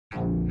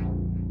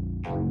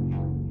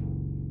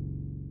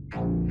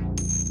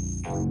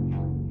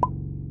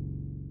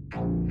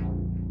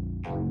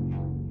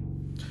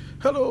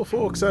Hello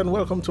folks, and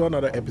welcome to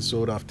another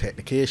episode of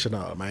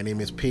Technicational. My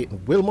name is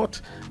Peyton Wilmot,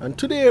 and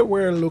today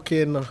we're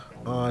looking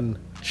on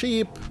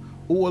cheap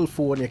old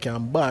phone you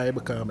can buy,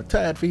 because I'm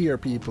tired to hear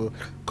people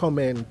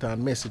comment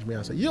and message me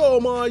and say, yo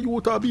man,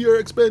 you to be your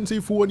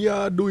expensive phone you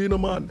are doing,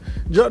 man.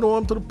 John,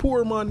 I'm to the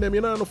poor man them,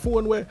 you know, on a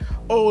phone where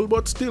old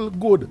but still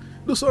good.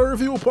 Do some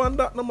review upon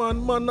that, no,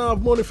 man. Man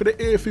have money for the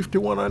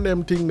A51 and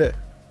them thing there.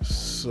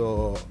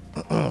 So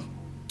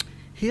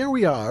here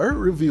we are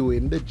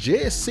reviewing the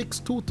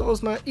J6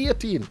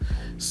 2018.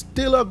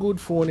 Still a good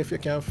phone if you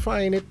can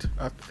find it.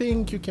 I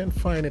think you can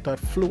find it at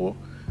Flow,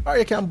 or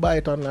you can buy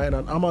it online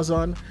on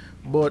Amazon,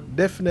 but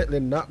definitely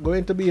not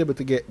going to be able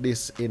to get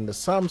this in the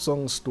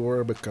Samsung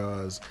store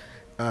because,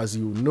 as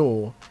you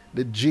know,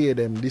 the J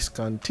them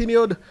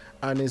discontinued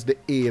and it's the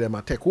A them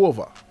a take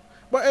over.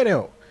 But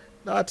anyhow,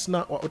 that's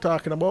not what we're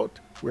talking about.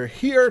 We're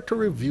here to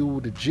review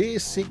the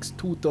J6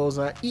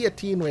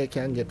 2018, where you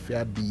can get for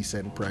a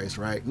decent price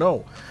right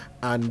now.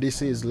 And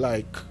this is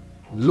like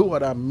lower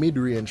than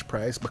mid-range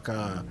price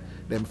because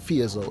them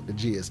phase out the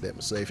J's them.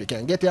 So if you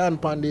can get your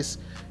hand on this,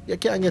 you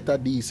can get a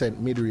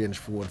decent mid-range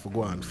phone for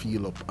go and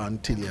feel up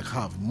until you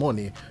have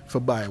money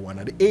for buy one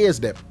of the A's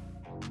them.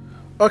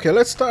 Okay,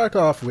 let's start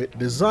off with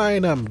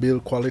design and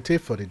build quality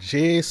for the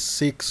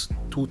J6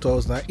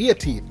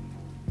 2018.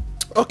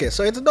 Okay,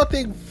 so it's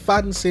nothing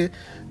fancy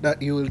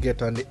that you will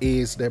get on the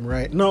A's them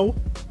right now.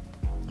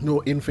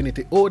 No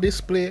Infinity O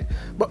display,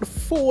 but the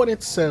phone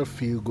itself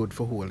feels good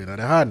for holding in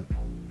the hand.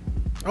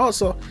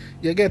 Also,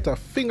 you get a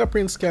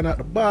fingerprint scanner at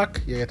the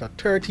back, you get a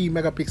 13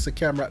 megapixel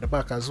camera at the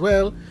back as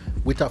well,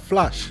 with a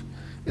flash.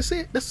 You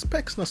see, the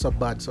specs not so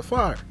bad so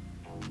far.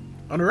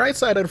 On the right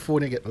side of the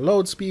phone, you get the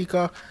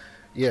loudspeaker.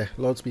 Yeah,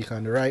 loudspeaker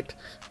on the right,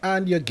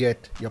 and you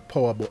get your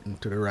power button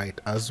to the right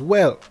as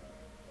well.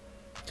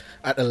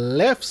 At the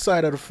left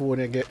side of the phone,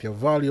 you get your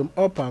volume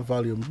up and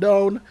volume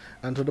down,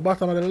 and to the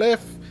bottom of the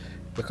left,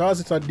 because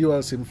it's a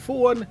dual SIM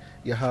phone,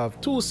 you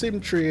have 2 SIM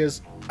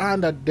trays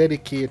and a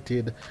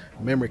dedicated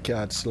memory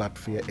card slot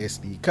for your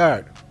SD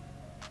card.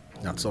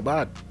 Not so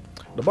bad.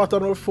 The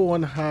bottom of the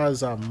phone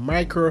has a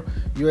micro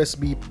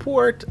USB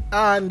port,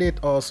 and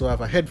it also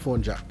have a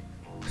headphone jack.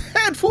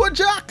 Headphone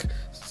jack!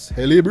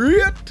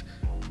 Celebrate!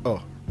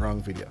 Oh, wrong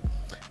video.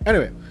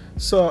 Anyway,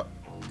 so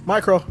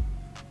micro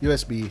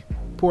USB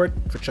port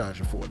for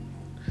charging phone.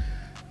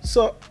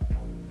 So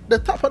the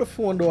top of the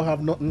phone don't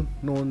have nothing,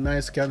 no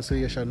noise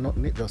cancellation,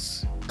 nothing. It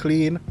just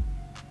clean.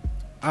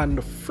 And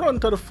the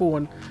front of the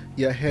phone,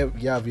 you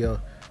have your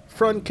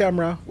front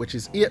camera, which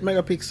is 8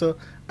 megapixel,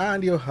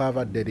 and you have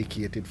a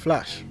dedicated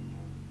flash.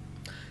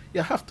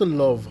 You have to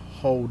love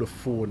how the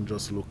phone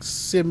just looks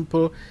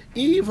simple.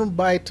 Even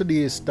by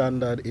today's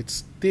standard, it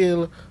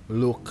still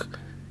look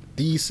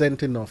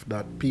decent enough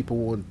that people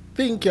won't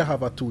think you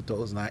have a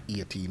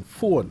 2018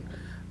 phone.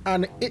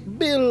 And it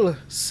build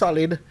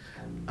solid.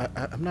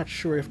 I'm not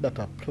sure if that's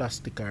a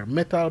plastic or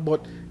metal,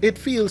 but it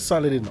feels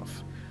solid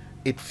enough.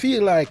 It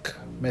feel like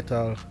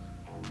metal.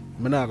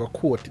 I'm not gonna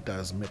quote it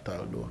as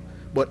metal though,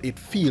 but it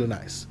feel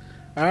nice.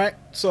 Alright,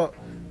 so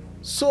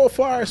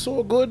far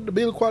so good. The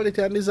build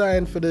quality and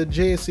design for the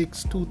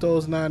J6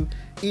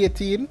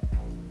 2018,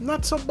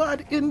 not so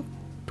bad in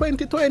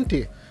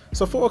 2020.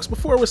 So folks,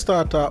 before we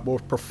start talking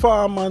about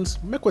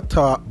performance, make we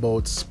talk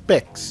about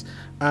specs.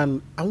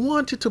 And I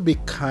want you to be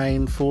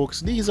kind,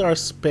 folks. These are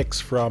specs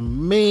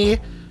from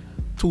May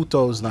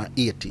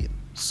 2018.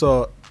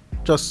 So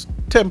just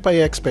temper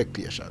your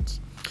expectations.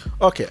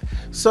 Okay,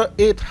 so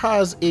it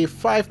has a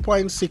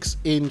 5.6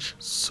 inch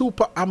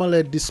Super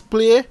AMOLED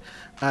display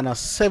and a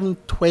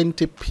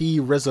 720p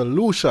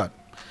resolution.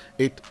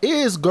 It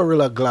is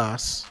Gorilla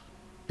Glass.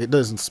 It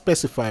doesn't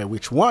specify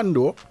which one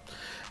though.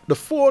 The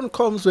phone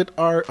comes with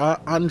our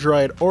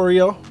Android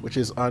Oreo, which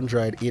is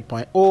Android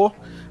 8.0,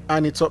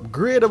 and it's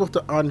upgradable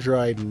to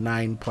Android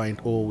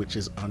 9.0, which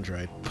is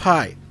Android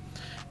Pie.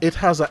 It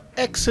has a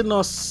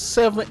Exynos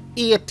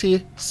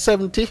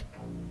 7870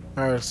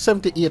 or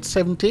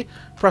 7870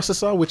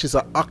 processor, which is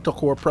an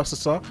octa-core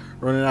processor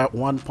running at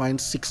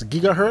 1.6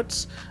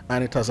 gigahertz,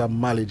 and it has a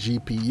Mali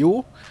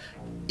GPU.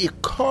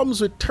 It comes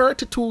with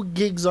 32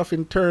 gigs of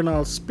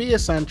internal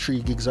space and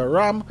 3 gigs of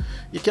RAM.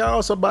 You can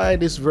also buy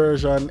this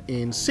version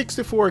in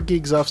 64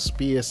 gigs of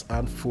space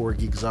and 4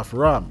 gigs of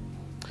RAM.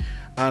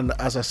 And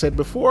as I said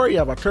before, you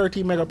have a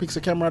 13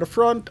 megapixel camera at the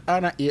front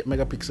and an 8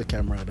 megapixel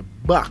camera at the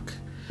back.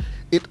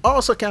 It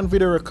also can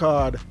video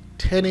record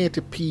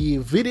 1080p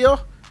video,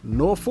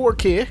 no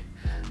 4K,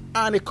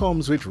 and it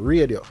comes with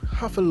radio.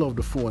 Have to love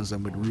the phones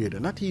them with radio.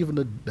 Not even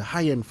the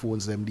high-end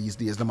phones them these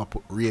days, them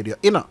put radio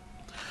in it.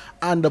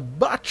 And the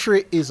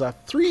battery is a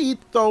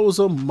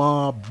 3000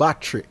 mAh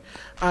battery,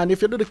 and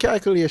if you do the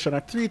calculation,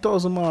 a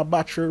 3000 mAh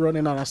battery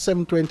running on a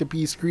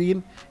 720p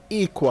screen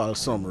equals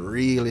some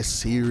really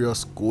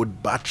serious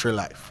good battery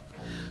life.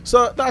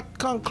 So that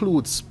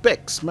concludes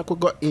specs. Make we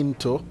go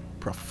into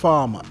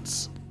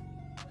performance.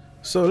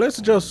 So let's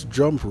just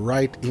jump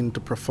right into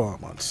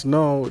performance.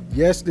 Now,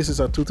 yes, this is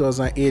a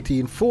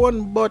 2018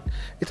 phone, but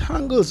it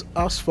handles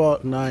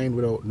Asphalt 9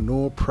 without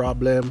no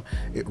problem.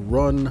 It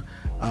runs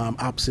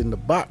apps in the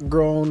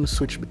background,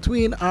 switch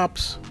between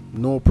apps,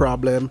 no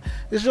problem.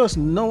 It's just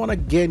now and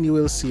again you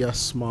will see a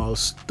small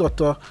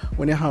stutter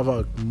when you have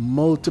a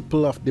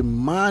multiple of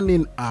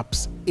demanding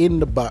apps in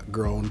the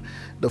background.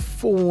 The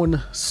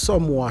phone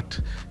somewhat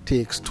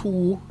takes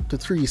 2 to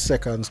 3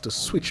 seconds to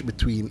switch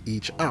between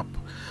each app.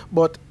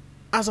 But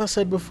as I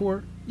said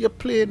before, you're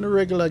playing the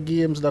regular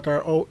games that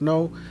are out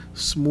now,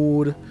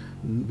 smooth,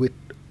 with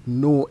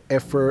no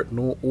effort,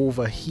 no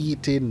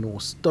overheating, no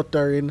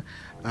stuttering.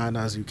 And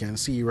as you can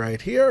see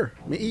right here,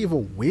 me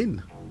even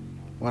win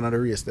one of the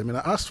races them in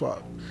the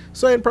Asphalt.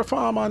 So in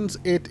performance,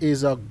 it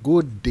is a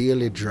good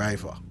daily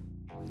driver.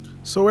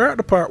 So we're at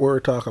the part where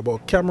we talk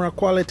about camera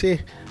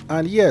quality.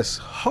 And yes,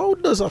 how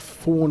does a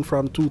phone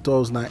from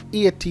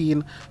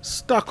 2018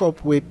 stack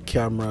up with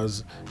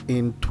cameras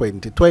in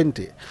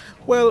 2020?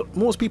 Well,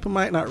 most people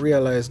might not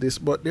realize this,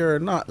 but there are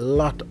not a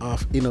lot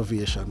of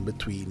innovation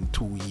between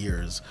 2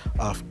 years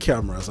of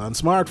cameras and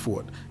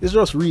smartphone. It's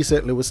just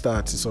recently we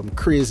started some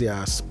crazy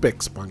ass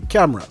specs on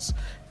cameras,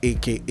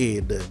 aka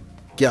the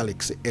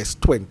Galaxy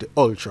S20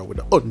 Ultra with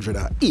the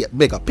 108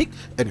 megapixel.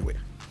 Anyway,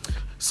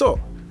 so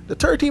the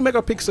 13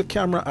 megapixel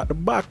camera at the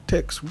back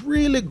takes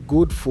really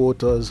good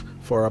photos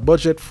for a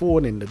budget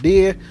phone in the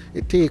day.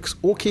 It takes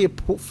okay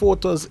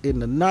photos in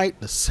the night.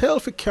 The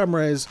selfie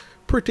camera is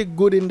pretty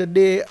good in the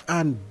day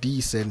and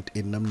decent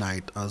in the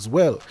night as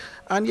well.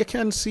 And you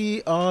can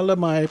see all of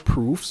my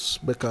proofs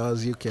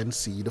because you can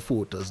see the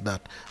photos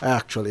that I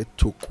actually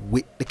took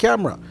with the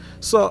camera.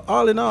 So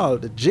all in all,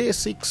 the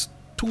J6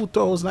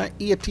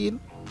 2018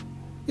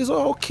 is an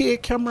okay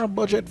camera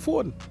budget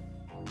phone.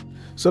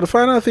 So the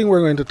final thing we're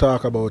going to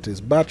talk about is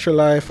battery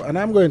life, and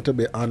I'm going to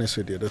be honest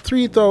with you. The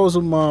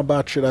 3000 mAh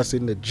battery that's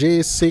in the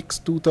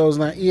J6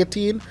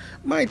 2018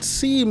 might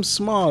seem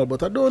small,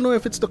 but I don't know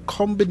if it's the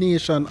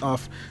combination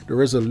of the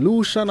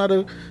resolution of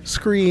the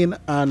screen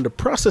and the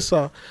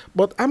processor,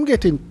 but I'm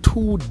getting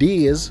 2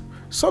 days,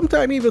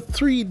 sometimes even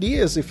 3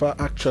 days if I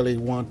actually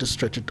want to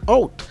stretch it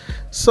out.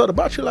 So the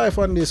battery life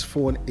on this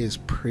phone is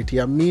pretty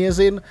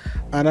amazing,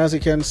 and as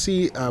you can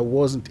see, I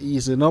wasn't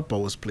easing up. I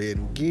was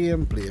playing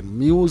game, playing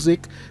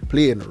music,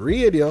 playing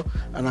radio,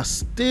 and I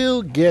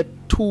still get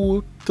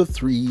 2 to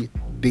 3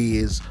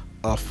 days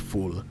of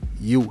full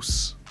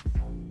use.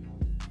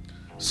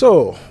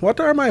 So what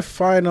are my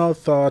final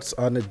thoughts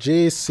on the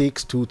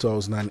J6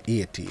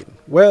 2018?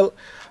 Well,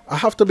 I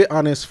have to be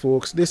honest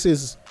folks, this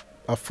is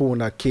a phone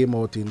that came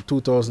out in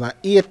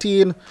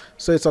 2018,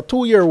 so it's a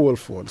 2-year-old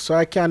phone. So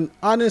I can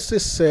honestly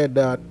say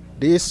that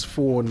this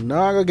phone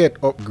now gonna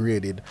get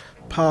upgraded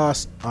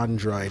past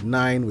Android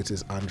 9, which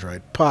is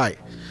Android Pie.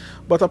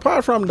 But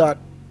apart from that,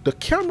 the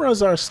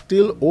cameras are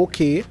still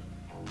okay,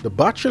 the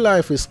battery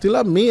life is still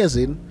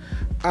amazing,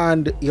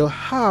 and you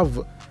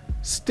have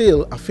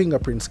still a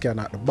fingerprint scan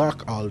at the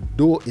back,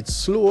 although it's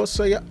slow,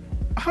 so you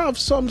have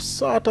some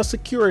sort of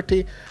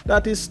security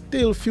that is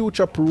still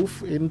future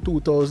proof in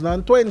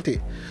 2020.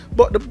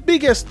 But the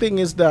biggest thing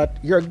is that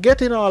you're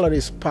getting all of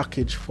this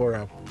package for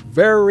a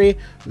very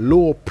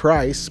low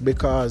price,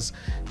 because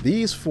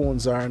these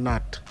phones are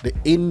not the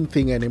in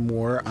thing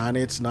anymore, and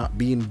it's not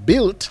being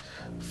built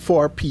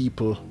for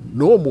people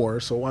no more.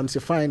 So once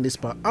you find this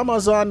on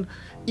Amazon,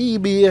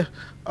 eBay,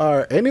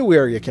 or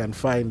anywhere you can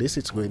find this,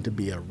 it's going to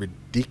be a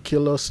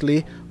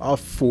ridiculously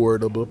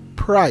affordable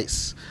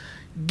price.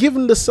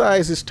 Given the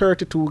size is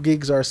 32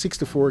 gigs or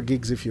 64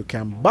 gigs if you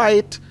can buy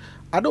it,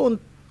 I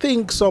don't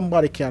think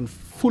somebody can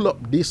full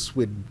up this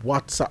with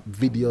WhatsApp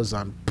videos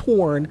and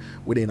porn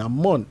within a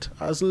month.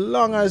 As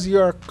long as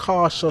you're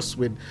cautious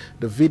with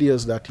the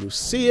videos that you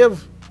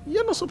save,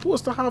 you're not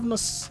supposed to have no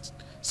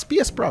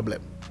space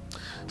problem.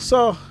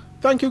 So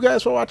thank you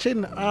guys for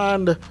watching,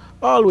 and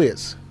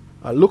always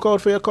I look out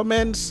for your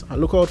comments, I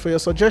look out for your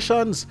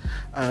suggestions,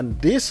 and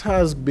this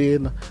has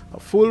been a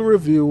full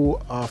review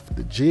of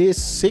the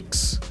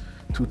J6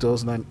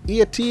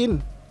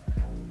 2018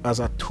 as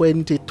a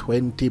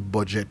 2020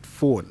 budget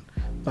phone.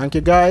 Thank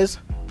you guys,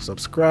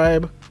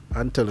 subscribe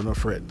and tell your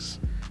friends.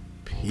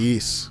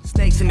 Peace.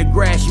 Snakes in the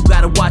grass, you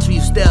gotta watch where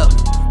you step.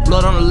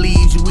 Blood on the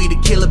leaves, you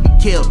either kill or be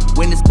killed.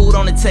 When there's food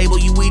on the table,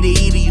 you either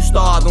eat or you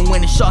starve. And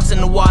when there's sharks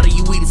in the water,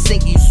 you either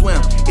sink or you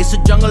swim. It's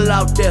a jungle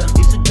out there.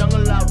 It's a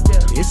jungle out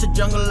there. It's a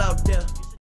jungle out there.